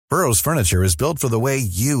Burrow's furniture is built for the way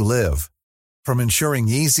you live. From ensuring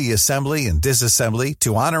easy assembly and disassembly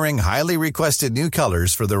to honoring highly requested new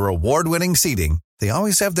colors for their award-winning seating, they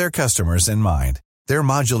always have their customers in mind. Their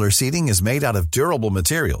modular seating is made out of durable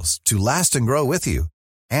materials to last and grow with you.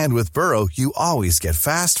 And with Burrow, you always get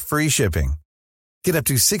fast, free shipping. Get up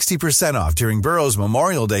to 60% off during Burrow's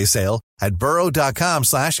Memorial Day sale at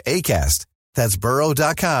burrow.com/ACAST. That's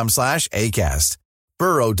burrow.com/ACAST.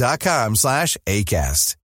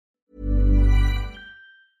 burrow.com/ACAST.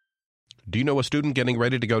 Do you know a student getting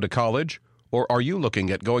ready to go to college? Or are you looking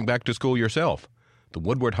at going back to school yourself? The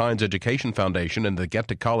Woodward Hines Education Foundation and the Get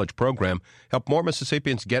to College program help more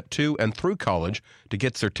Mississippians get to and through college to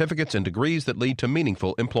get certificates and degrees that lead to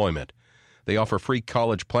meaningful employment. They offer free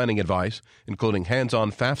college planning advice, including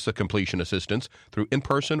hands-on FAFSA completion assistance through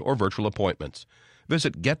in-person or virtual appointments.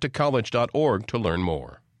 Visit gettocollege.org to learn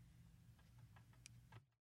more.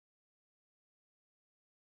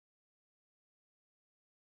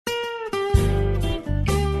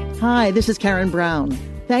 Hi, this is Karen Brown.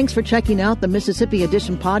 Thanks for checking out the Mississippi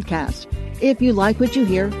Edition podcast. If you like what you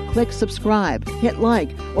hear, click subscribe, hit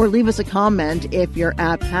like, or leave us a comment if your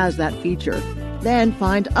app has that feature. Then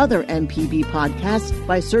find other MPB podcasts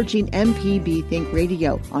by searching MPB Think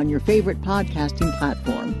Radio on your favorite podcasting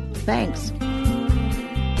platform. Thanks.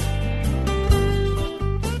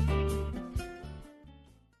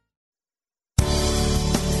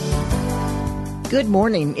 Good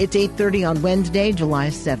morning. It's 8:30 on Wednesday, July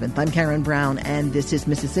 7th. I'm Karen Brown, and this is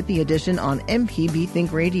Mississippi Edition on MPB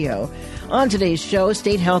Think Radio. On today's show,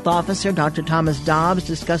 State Health Officer Dr. Thomas Dobbs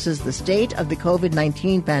discusses the state of the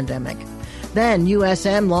COVID-19 pandemic. Then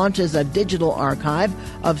USM launches a digital archive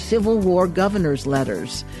of Civil War governor's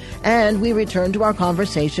letters. And we return to our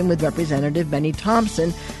conversation with Representative Benny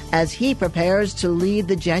Thompson as he prepares to lead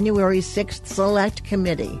the January 6th Select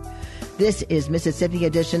Committee. This is Mississippi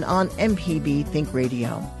Edition on MPB Think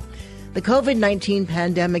Radio. The COVID-19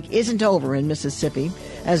 pandemic isn't over in Mississippi.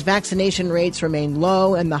 As vaccination rates remain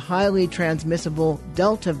low and the highly transmissible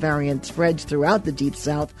Delta variant spreads throughout the Deep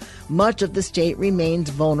South, much of the state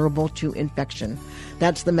remains vulnerable to infection.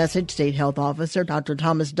 That's the message State Health Officer Dr.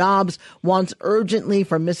 Thomas Dobbs wants urgently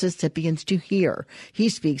for Mississippians to hear. He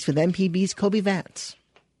speaks with MPB's Kobe Vance.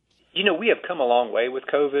 You know, we have come a long way with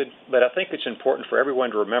COVID, but I think it's important for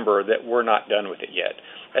everyone to remember that we're not done with it yet,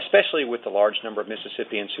 especially with the large number of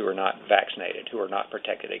Mississippians who are not vaccinated, who are not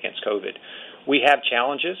protected against COVID. We have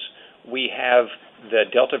challenges. We have the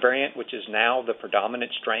Delta variant, which is now the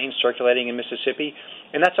predominant strain circulating in Mississippi,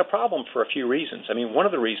 and that's a problem for a few reasons. I mean, one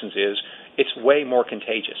of the reasons is it's way more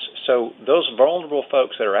contagious. So those vulnerable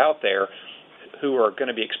folks that are out there who are going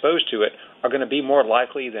to be exposed to it are going to be more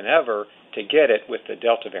likely than ever to get it with the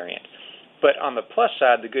Delta variant. But on the plus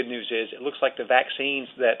side, the good news is it looks like the vaccines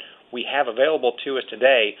that we have available to us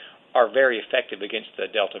today are very effective against the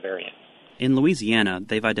Delta variant. In Louisiana,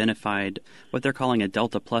 they've identified what they're calling a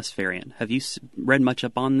Delta Plus variant. Have you read much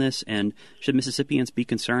up on this, and should Mississippians be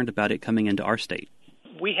concerned about it coming into our state?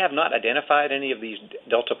 We have not identified any of these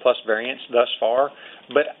Delta Plus variants thus far,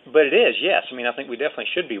 but it is, yes. I mean, I think we definitely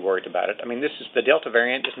should be worried about it. I mean, the Delta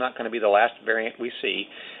variant is not going to be the last variant we see,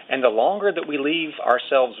 and the longer that we leave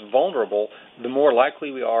ourselves vulnerable, the more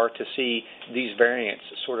likely we are to see these variants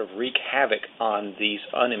sort of wreak havoc on these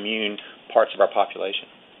unimmune parts of our population.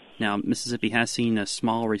 Now, Mississippi has seen a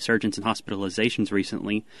small resurgence in hospitalizations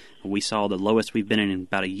recently. We saw the lowest we've been in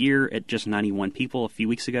about a year at just 91 people a few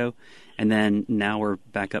weeks ago, and then now we're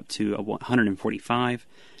back up to 145.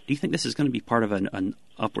 Do you think this is going to be part of an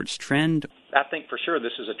upwards trend? I think for sure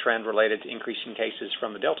this is a trend related to increasing cases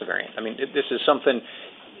from the Delta variant. I mean, this is something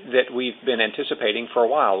that we've been anticipating for a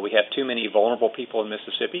while. We have too many vulnerable people in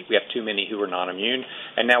Mississippi. We have too many who are non-immune,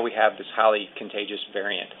 and now we have this highly contagious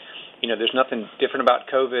variant. You know, there's nothing different about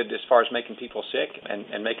COVID as far as making people sick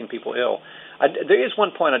and making people ill. There is one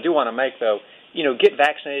point I do want to make, though. You know, get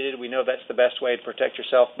vaccinated. We know that's the best way to protect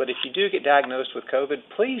yourself. But if you do get diagnosed with COVID,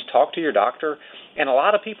 please talk to your doctor. And a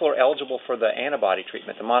lot of people are eligible for the antibody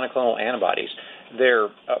treatment, the monoclonal antibodies. They're,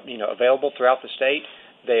 available throughout the state.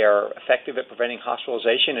 They are effective at preventing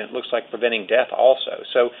hospitalization, and it looks like preventing death also.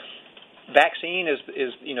 So vaccine is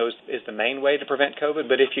the main way to prevent COVID.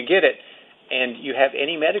 But if you get it, and you have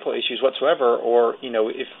any medical issues whatsoever, or,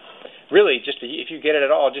 if you get it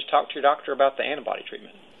at all, just talk to your doctor about the antibody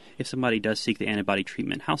treatment. If somebody does seek the antibody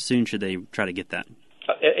treatment, how soon should they try to get that?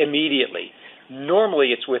 Immediately.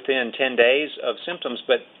 Normally it's within 10 days of symptoms,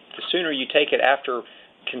 but the sooner you take it after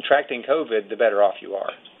contracting COVID, the better off you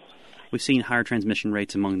are. we've seen higher transmission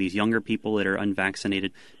rates among these younger people that are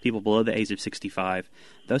unvaccinated, people below the age of 65.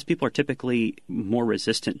 Those people are typically more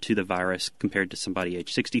resistant to the virus compared to somebody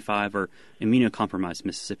age 65 or immunocompromised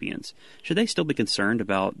Mississippians. Should they still be concerned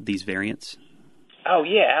about these variants? Oh,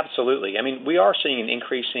 yeah, absolutely. I mean, we are seeing an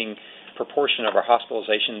increasing proportion of our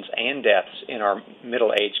hospitalizations and deaths in our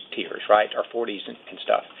middle-age tiers, right, our 40s and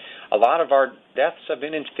stuff. A lot of our deaths have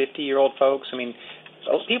been in 50-year-old folks. I mean,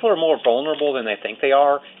 people are more vulnerable than they think they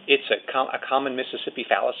are. It's a common Mississippi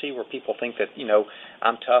fallacy where people think that,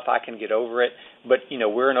 I'm tough, I can get over it. But,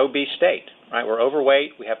 we're an obese state, right? We're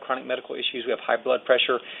overweight, we have chronic medical issues, we have high blood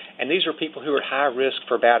pressure, and these are people who are at high risk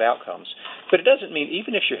for bad outcomes. But it doesn't mean,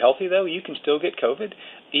 even if you're healthy, though, you can still get COVID.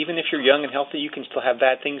 Even if you're young and healthy, you can still have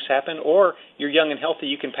bad things happen. Or you're young and healthy,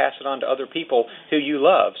 you can pass it on to other people who you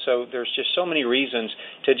love. So there's just so many reasons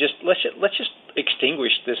to let's just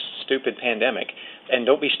extinguish this stupid pandemic and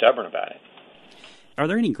don't be stubborn about it. Are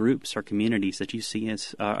there any groups or communities that you see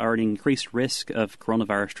as are at increased risk of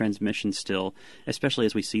coronavirus transmission still, especially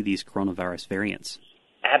as we see these coronavirus variants?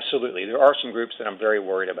 Absolutely. There are some groups that I'm very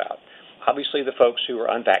worried about. Obviously, the folks who are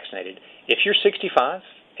unvaccinated. If you're 65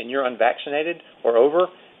 and you're unvaccinated or over,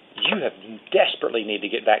 you desperately need to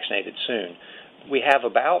get vaccinated soon. We have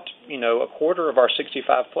about, a quarter of our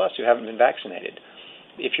 65 plus who haven't been vaccinated.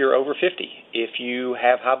 If you're over 50, if you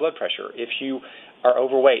have high blood pressure, if you are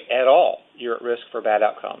overweight at all, you're at risk for bad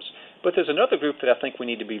outcomes. But there's another group that I think we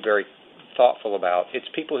need to be very thoughtful about. It's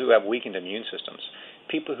people who have weakened immune systems,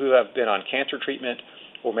 people who have been on cancer treatment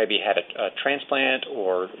or maybe had a transplant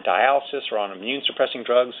or dialysis or on immune-suppressing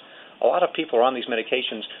drugs. A lot of people are on these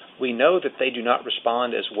medications. We know that they do not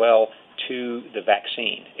respond as well to the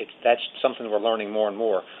vaccine. That's something we're learning more and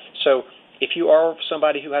more. So if you are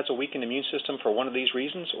somebody who has a weakened immune system for one of these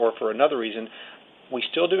reasons or for another reason, we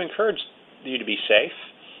still do encourage you to be safe,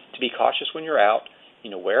 to be cautious when you're out,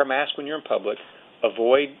 wear a mask when you're in public,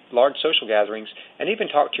 avoid large social gatherings, and even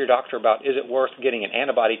talk to your doctor about is it worth getting an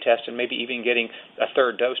antibody test and maybe even getting a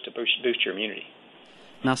third dose to boost your immunity.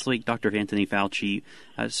 Last week, Dr. Anthony Fauci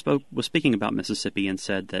was speaking about Mississippi and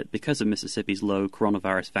said that because of Mississippi's low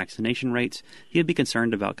coronavirus vaccination rates, he would be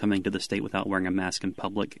concerned about coming to the state without wearing a mask in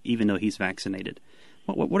public, even though he's vaccinated.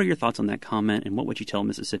 What are your thoughts on that comment, and what would you tell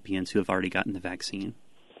Mississippians who have already gotten the vaccine?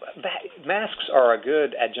 Masks are a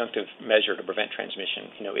good adjunctive measure to prevent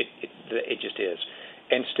transmission. It just is.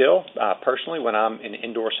 And still, personally, when I'm in an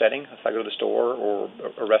indoor setting, if I go to the store or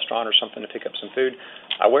a restaurant or something to pick up some food,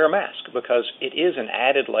 I wear a mask because it is an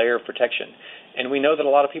added layer of protection. And we know that a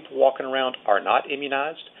lot of people walking around are not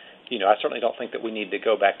immunized. I certainly don't think that we need to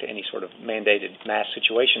go back to any sort of mandated mask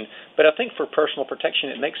situation. But I think for personal protection,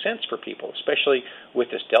 it makes sense for people, especially with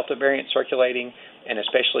this Delta variant circulating, and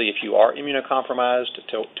especially if you are immunocompromised,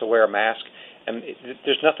 to wear a mask. And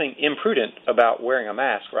there's nothing imprudent about wearing a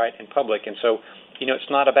mask, right, in public. And so,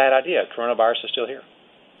 it's not a bad idea. Coronavirus is still here.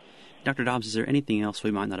 Dr. Dobbs, is there anything else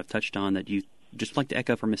we might not have touched on that you just like to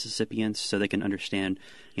echo for Mississippians so they can understand,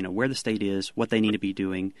 where the state is, what they need to be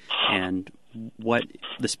doing, and what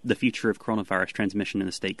the future of coronavirus transmission in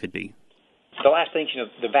the state could be? The last thing,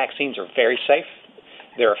 the vaccines are very safe,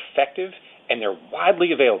 they're effective, and they're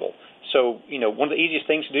widely available. So, one of the easiest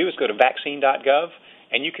things to do is go to vaccine.gov,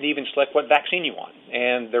 and you can even select what vaccine you want.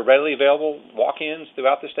 And they're readily available, walk-ins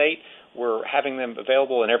throughout the state. We're having them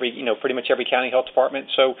available in pretty much every county health department.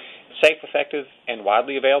 So safe, effective, and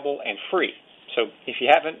widely available and free. So if you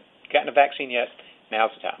haven't gotten a vaccine yet,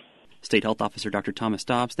 now's the time. State Health Officer Dr. Thomas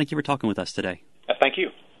Dobbs, thank you for talking with us today. Thank you.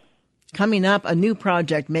 Coming up, a new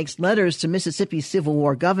project makes letters to Mississippi Civil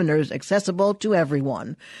War governors accessible to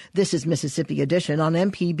everyone. This is Mississippi Edition on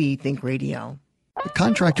MPB Think Radio. Did a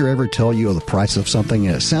contractor ever tell you the price of something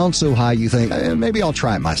and it sounds so high you think, maybe I'll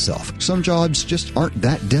try it myself? Some jobs just aren't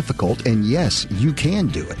that difficult, and yes, you can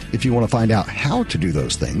do it. If you want to find out how to do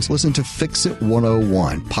those things, listen to Fix It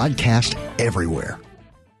 101, podcast everywhere.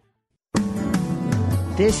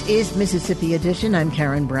 This is Mississippi Edition. I'm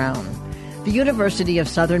Karen Brown. The University of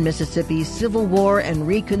Southern Mississippi's Civil War and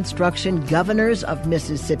Reconstruction Governors of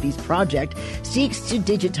Mississippi's project seeks to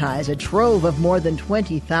digitize a trove of more than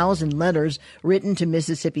 20,000 letters written to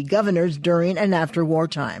Mississippi governors during and after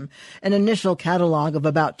wartime. An initial catalog of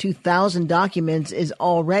about 2,000 documents is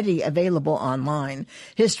already available online.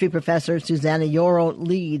 History professor Susanna Yoro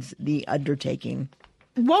leads the undertaking.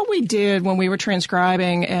 What we did when we were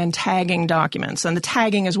transcribing and tagging documents, and the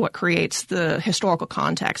tagging is what creates the historical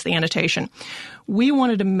context, the annotation, we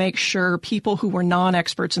wanted to make sure people who were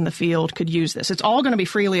non-experts in the field could use this. It's all going to be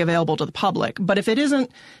freely available to the public, but if it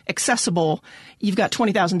isn't accessible, you've got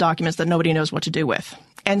 20,000 documents that nobody knows what to do with.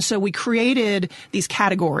 And so we created these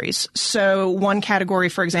categories. So one category,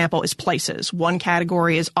 for example, is places. One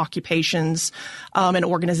category is occupations and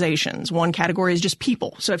organizations. One category is just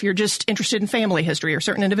people. So if you're just interested in family history or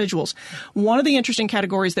certain individuals. One of the interesting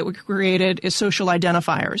categories that we created is social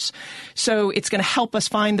identifiers. So it's going to help us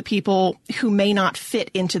find the people who may not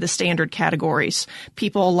fit into the standard categories.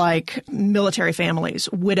 People like military families,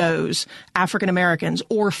 widows, African Americans,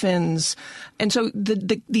 orphans. And so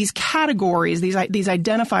these categories, these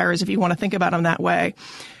identifiers, if you want to think about them that way,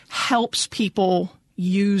 helps people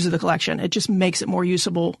use the collection. It just makes it more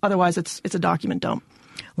usable. Otherwise, it's a document dump.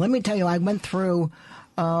 Let me tell you, I went through,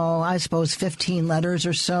 I suppose, 15 letters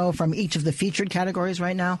or so from each of the featured categories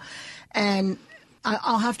right now. And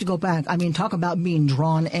I'll have to go back. I mean, talk about being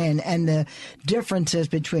drawn in and the differences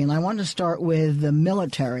between. I want to start with the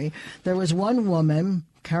military. There was one woman,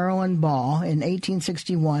 Carolyn Ball, in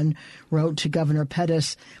 1861, wrote to Governor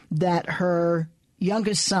Pettus that her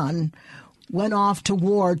youngest son went off to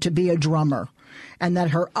war to be a drummer, and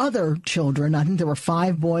that her other children, I think there were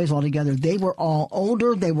 5 boys altogether, they were all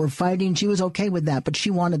older, they were fighting. She was okay with that, but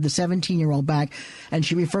she wanted the 17-year-old back, and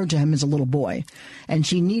she referred to him as a little boy, and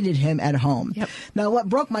she needed him at home. Yep. Now, what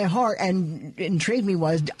broke my heart and intrigued me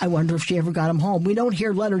was, I wonder if she ever got him home. We don't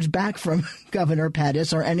hear letters back from Governor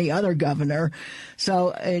Pettus or any other governor,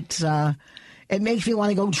 so it makes me want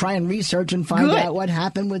to go try and research and find out what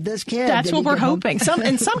happened with this kid. That's what we're hoping.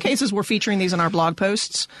 In some cases, we're featuring these in our blog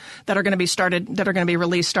posts that are going to be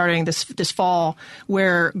released starting this fall,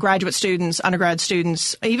 where graduate students, undergrad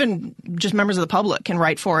students, even just members of the public can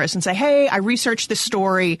write for us and say, hey, I researched this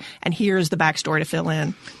story, and here's the backstory to fill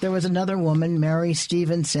in. There was another woman, Mary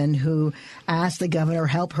Stevenson, who asked the governor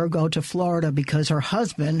help her go to Florida because her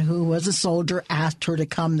husband, who was a soldier, asked her to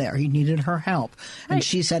come there. He needed her help. Right. And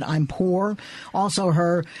she said, I'm poor. Also,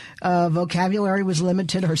 her vocabulary was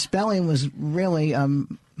limited. Her spelling was really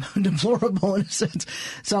deplorable in a sense.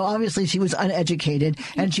 So obviously she was uneducated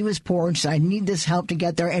and she was poor, and she said, I need this help to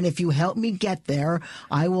get there. And if you help me get there,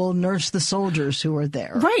 I will nurse the soldiers who are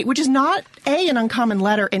there. Right, which is not A, an uncommon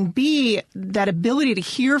letter, and B, that ability to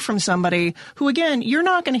hear from somebody who, again, you're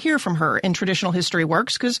not going to hear from her in traditional history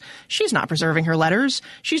works because she's not preserving her letters.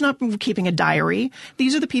 She's not keeping a diary.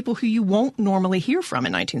 These are the people who you won't normally hear from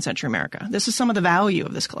in 19th century America. This is some of the value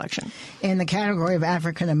of this collection. In the category of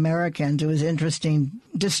African Americans, it was interesting,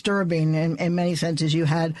 disturbing in many senses. You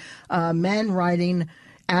had men writing,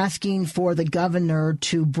 asking for the governor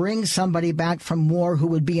to bring somebody back from war who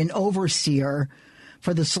would be an overseer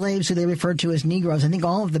for the slaves who they referred to as Negroes. I think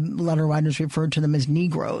all of the letter writers referred to them as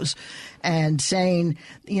Negroes, and saying,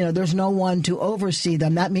 there's no one to oversee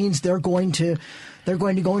them. That means they're going to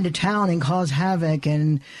go into town and cause havoc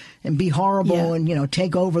and be horrible and,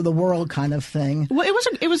 take over the world kind of thing. Well,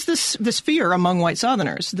 it was this fear among white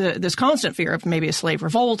Southerners, this constant fear of maybe a slave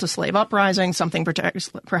revolt, a slave uprising, something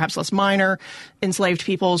perhaps less minor. Enslaved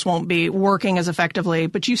peoples won't be working as effectively.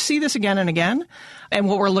 But you see this again and again. And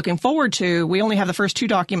what we're looking forward to, we only have the first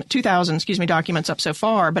 2,000 documents up so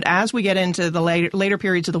far. But as we get into the later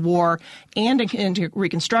periods of the war and into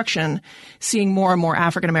Reconstruction, seeing more and more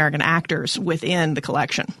African-American actors within the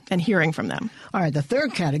collection and hearing from them. All right, the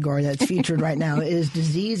third category that's featured right now is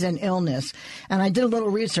disease and illness. And I did a little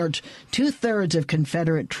research. 2/3 of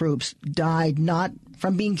Confederate troops died not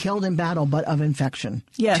from being killed in battle, but of infection.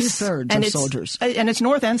 Yes. 2/3 of soldiers. And it's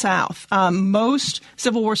North and South. Most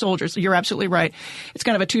Civil War soldiers, you're absolutely right. It's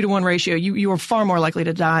kind of a 2-to-1 ratio. You were far more likely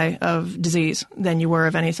to die of disease than you were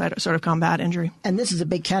of any sort of combat injury. And this is a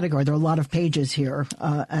big category. There are a lot of pages here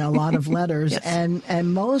and a lot of letters. Yes.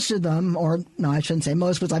 And most of them, or no, I shouldn't say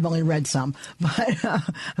most because I've only read some, but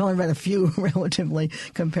I've only read a few relatively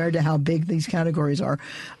compared to how big these categories are.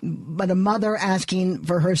 But a mother asking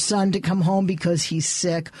for her son to come home because he's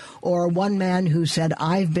sick, or one man who said,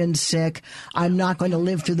 I've been sick, I'm not going to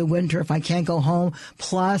live through the winter if I can't go home,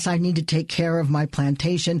 plus I need to take care of my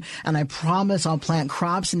plantation, and I promise I'll plant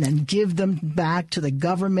crops and then give them back to the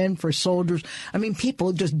government for soldiers. I mean,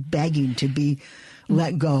 people just begging to be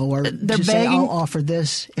let go, or they're begging, say, I'll offer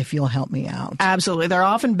this if you'll help me out. Absolutely. They're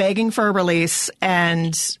often begging for a release,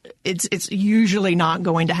 and it's usually not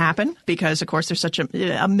going to happen because, of course, there's such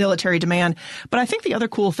a military demand. But I think the other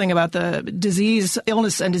cool thing about the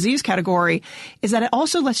illness and disease category is that it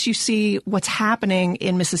also lets you see what's happening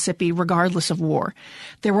in Mississippi regardless of war.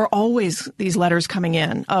 There were always these letters coming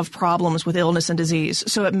in of problems with illness and disease.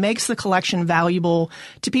 So it makes the collection valuable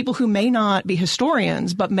to people who may not be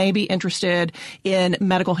historians, but may be interested in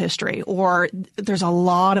medical history, or there's a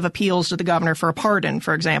lot of appeals to the governor for a pardon,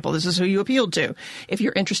 for example. This is who you appealed to. If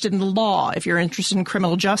you're interested interested in the law, if you're interested in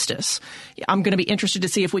criminal justice, I'm going to be interested to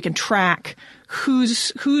see if we can track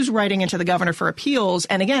who's writing into the governor for appeals.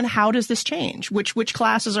 And again, how does this change? Which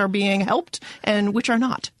classes are being helped and which are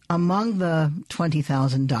not? Among the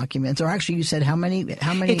 20,000 documents, or actually you said how many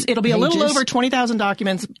It'll be pages? A little over 20,000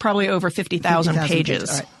 documents, probably over 50,000 pages.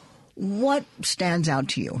 All right. What stands out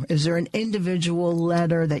to you? Is there an individual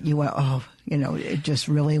letter that you went, it just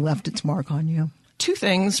really left its mark on you? Two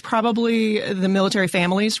things. Probably the military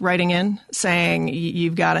families writing in saying,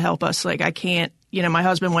 you've got to help us. Like, I can't, my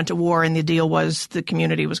husband went to war and the deal was the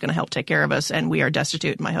community was going to help take care of us and we are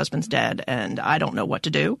destitute. My husband's dead and I don't know what to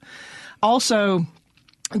do. Also,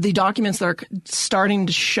 the documents that are starting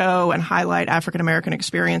to show and highlight African-American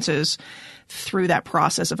experiences through that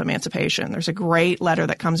process of emancipation. There's a great letter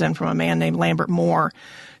that comes in from a man named Lambert Moore,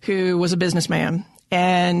 who was a businessman.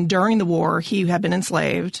 And during the war, he had been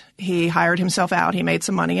enslaved. He hired himself out. He made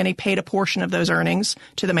some money, and he paid a portion of those earnings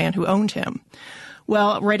to the man who owned him.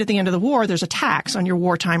 Well, right at the end of the war, there's a tax on your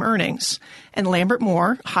wartime earnings. And Lambert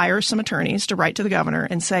Moore hires some attorneys to write to the governor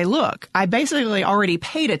and say, look, I basically already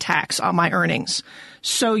paid a tax on my earnings.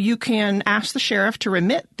 So you can ask the sheriff to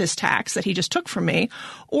remit this tax that he just took from me,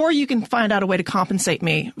 or you can find out a way to compensate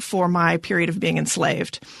me for my period of being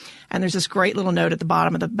enslaved. And there's this great little note at the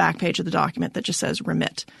bottom of the back page of the document that just says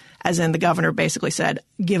remit, as in the governor basically said,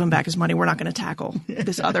 give him back his money. We're not going to tackle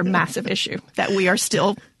this other massive issue that we are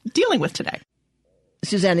still dealing with today.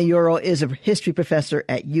 Susanna Ural is a history professor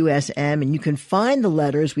at USM, and you can find the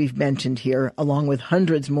letters we've mentioned here, along with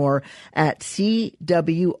hundreds more, at cwrgm.org.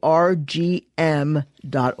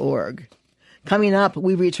 Coming up,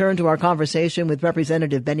 we return to our conversation with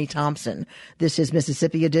Representative Benny Thompson. This is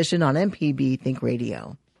Mississippi Edition on MPB Think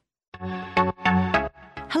Radio.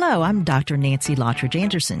 Hello, I'm Dr. Nancy Lottridge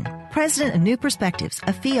Anderson, president of New Perspectives,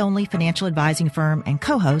 a fee-only financial advising firm and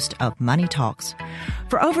co-host of Money Talks.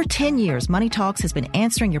 For over 10 years, Money Talks has been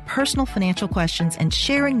answering your personal financial questions and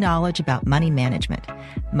sharing knowledge about money management.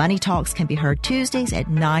 Money Talks can be heard Tuesdays at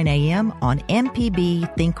 9 a.m. on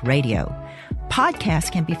MPB Think Radio.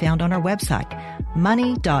 Podcasts can be found on our website,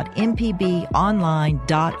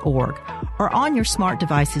 money.mpbonline.org, or on your smart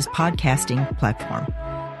device's podcasting platform.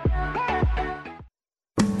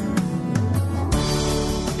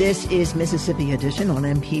 This is Mississippi Edition on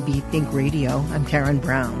MPB Think Radio. I'm Karen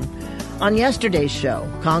Brown. On yesterday's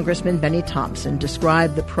show, Congressman Benny Thompson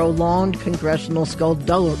described the prolonged congressional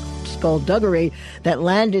skullduggery that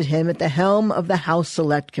landed him at the helm of the House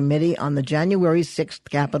Select Committee on the January 6th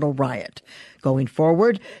Capitol riot. Going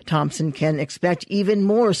forward, Thompson can expect even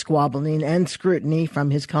more squabbling and scrutiny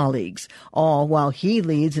from his colleagues, all while he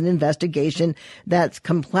leads an investigation that's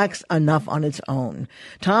complex enough on its own.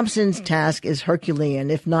 Thompson's task is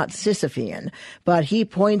Herculean, if not Sisyphean, but he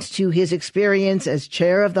points to his experience as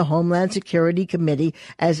chair of the Homeland Security Committee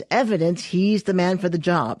as evidence he's the man for the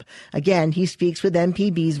job. Again, he speaks with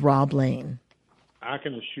MPB's Rob Lane. I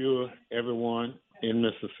can assure everyone in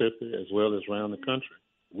Mississippi as well as around the country,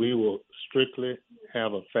 we will strictly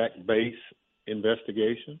have a fact-based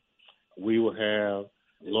investigation. We will have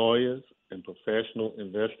lawyers and professional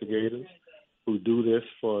investigators who do this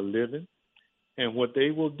for a living. And what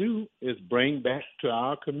they will do is bring back to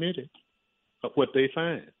our committee what they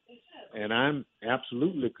find. And I'm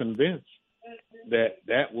absolutely convinced that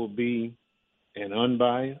that will be an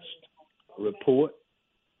unbiased report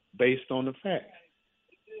based on the facts.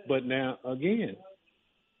 But now, again,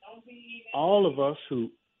 all of us who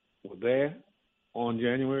were there on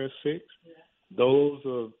January 6th, those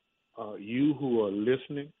of you who are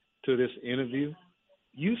listening to this interview,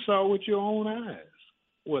 you saw with your own eyes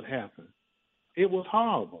what happened. It was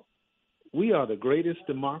horrible. We are the greatest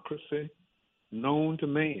democracy known to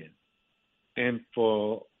man. And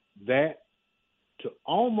for that to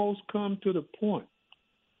almost come to the point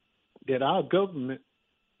that our government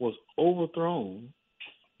was overthrown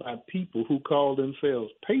by people who call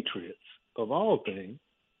themselves patriots of all things,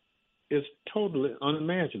 is totally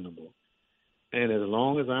unimaginable. And as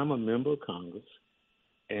long as I'm a member of Congress,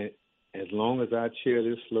 and as long as I chair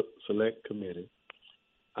this select committee,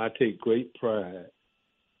 I take great pride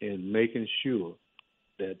in making sure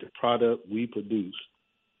that the product we produce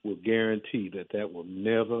will guarantee that that will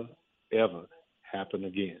never, ever happen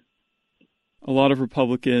again. A lot of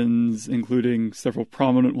Republicans, including several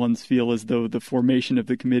prominent ones, feel as though the formation of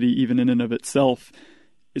the committee, even in and of itself,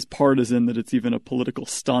 is partisan, that it's even a political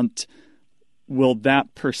stunt. Will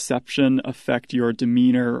that perception affect your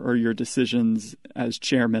demeanor or your decisions as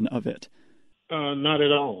chairman of it? Not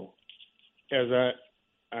at all. As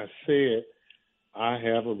I said, I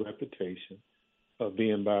have a reputation of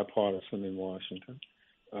being bipartisan in Washington.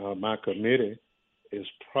 My committee is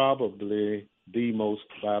probably the most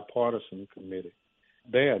bipartisan committee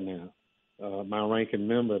there now. My ranking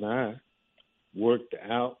member and I worked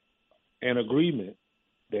out an agreement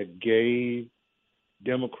that gave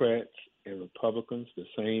Democrats and Republicans the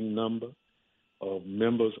same number of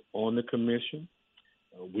members on the commission.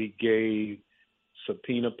 We gave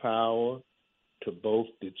subpoena power to both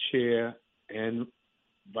the chair and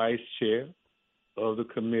vice chair of the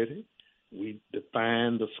committee. We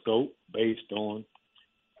defined the scope based on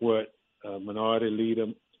what Minority Leader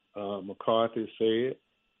McCarthy said.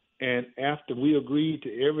 And after we agreed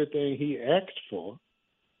to everything he asked for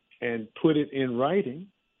and put it in writing,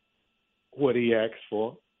 what he asked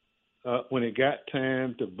for, when it got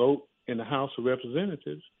time to vote in the House of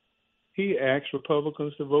Representatives, he asked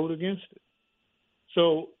Republicans to vote against it.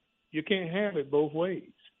 So you can't have it both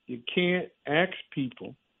ways. You can't ask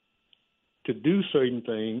people to do certain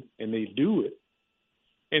things and they do it,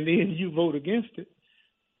 and then you vote against it.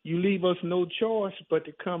 You leave us no choice but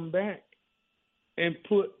to come back and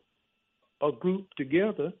put a group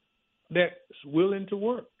together that's willing to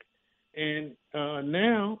work. And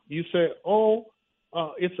now you say,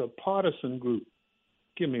 it's a partisan group.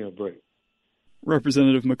 Give me a break.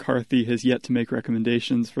 Representative McCarthy has yet to make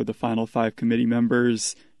recommendations for the final 5 committee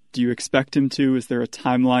members. Do you expect him to? Is there a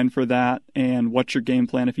timeline for that? And what's your game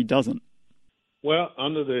plan if he doesn't? Well,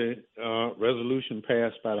 under the resolution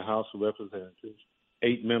passed by the House of Representatives,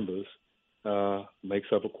 8 members makes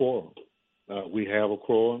up a quorum. We have a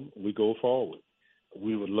quorum. We go forward.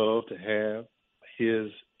 We would love to have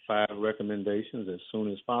his 5 recommendations as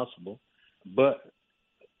soon as possible. But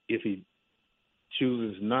if he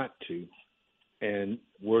chooses not to and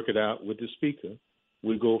work it out with the Speaker,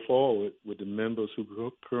 we go forward with the members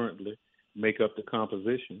who currently make up the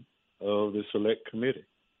composition of the Select Committee.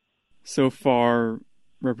 So far,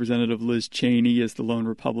 Representative Liz Cheney is the lone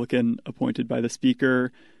Republican appointed by the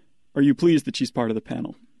Speaker. Are you pleased that she's part of the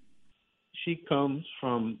panel? She comes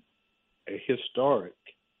from a historic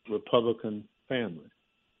Republican family.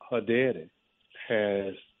 Her daddy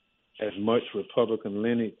has as much Republican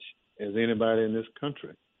lineage as anybody in this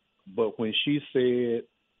country. But when she said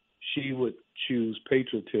she would choose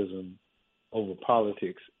patriotism over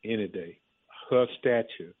politics any day, her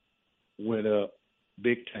stature went up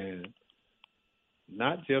big time,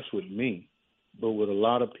 not just with me, but with a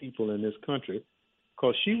lot of people in this country,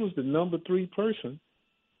 because she was the number 3 person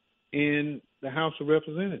in the House of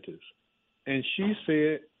Representatives. And she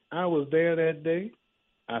said, I was there that day,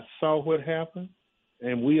 I saw what happened,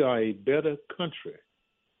 and we are a better country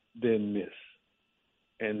than this.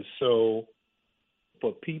 And so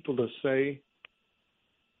for people to say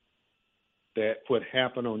that what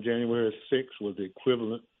happened on January 6th was the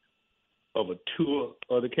equivalent of a tour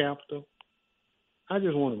of the Capitol, I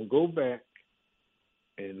just want to go back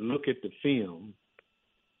and look at the film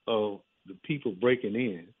of the people breaking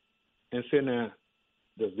in and say, now,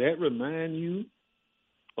 does that remind you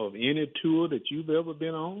of any tour that you've ever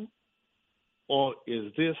been on? Or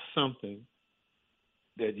is this something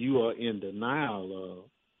that you are in denial of?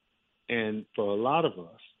 And for a lot of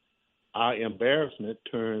us, our embarrassment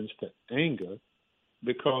turns to anger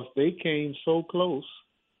because they came so close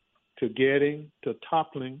to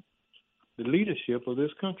toppling the leadership of this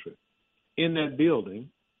country. In that building,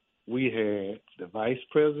 we had the vice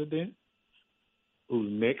president,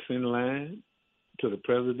 who's next in line to the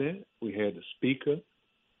president. We had the Speaker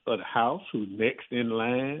of the House, who's next in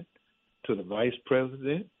line to the vice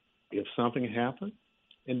president if something happened.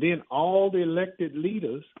 And then all the elected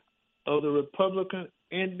leaders of the Republican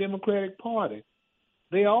and Democratic Party,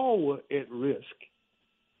 they all were at risk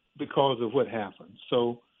because of what happened.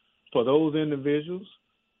 So for those individuals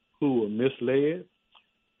who were misled,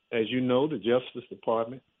 as you know, the Justice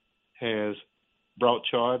Department has brought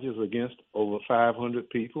charges against over 500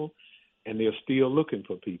 people, and they're still looking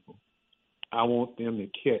for people. I want them to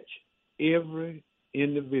catch every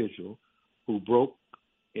individual who broke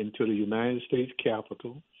into the United States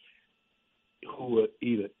Capitol, who were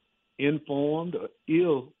either informed or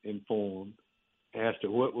ill-informed as to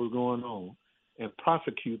what was going on, and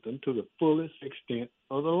prosecute them to the fullest extent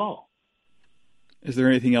of the law. Is there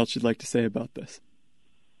anything else you'd like to say about this?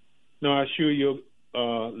 No, I assure your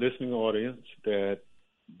listening audience that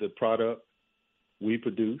the product we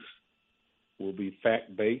produce will be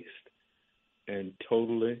fact-based and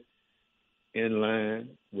totally in line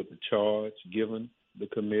with the charge given the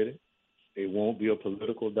committee. It won't be a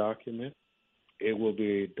political document. It will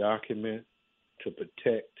be a document to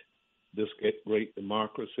protect this great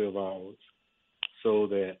democracy of ours, so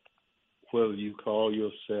that whether you call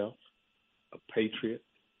yourself a patriot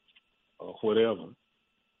or whatever,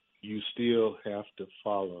 you still have to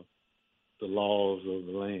follow the laws of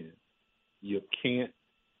the land. you can't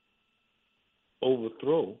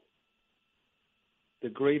overthrow the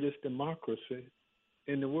greatest democracy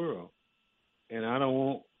in the world. And I don't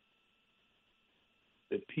want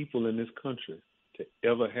the people in this country to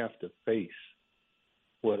ever have to face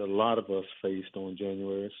what a lot of us faced on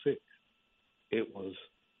January 6th. It was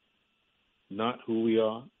not who we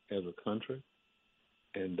are as a country,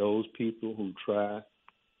 and those people who try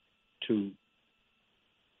to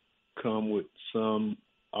come with some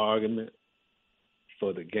argument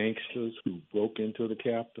for the gangsters who broke into the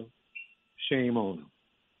Capitol, shame on them.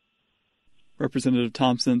 Representative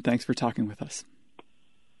Thompson, thanks for talking with us.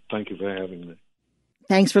 Thank you for having me.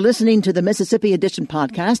 Thanks for listening to the Mississippi Edition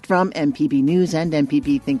podcast from MPB News and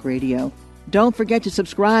MPB Think Radio. Don't forget to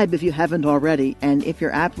subscribe if you haven't already, and if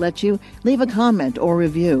your app lets you, leave a comment or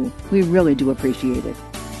review. We really do appreciate it.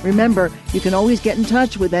 Remember, you can always get in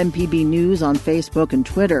touch with MPB News on Facebook and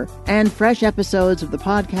Twitter, and fresh episodes of the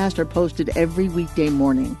podcast are posted every weekday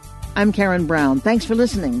morning. I'm Karen Brown. Thanks for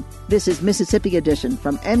listening. This is Mississippi Edition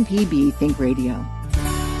from MPB Think Radio.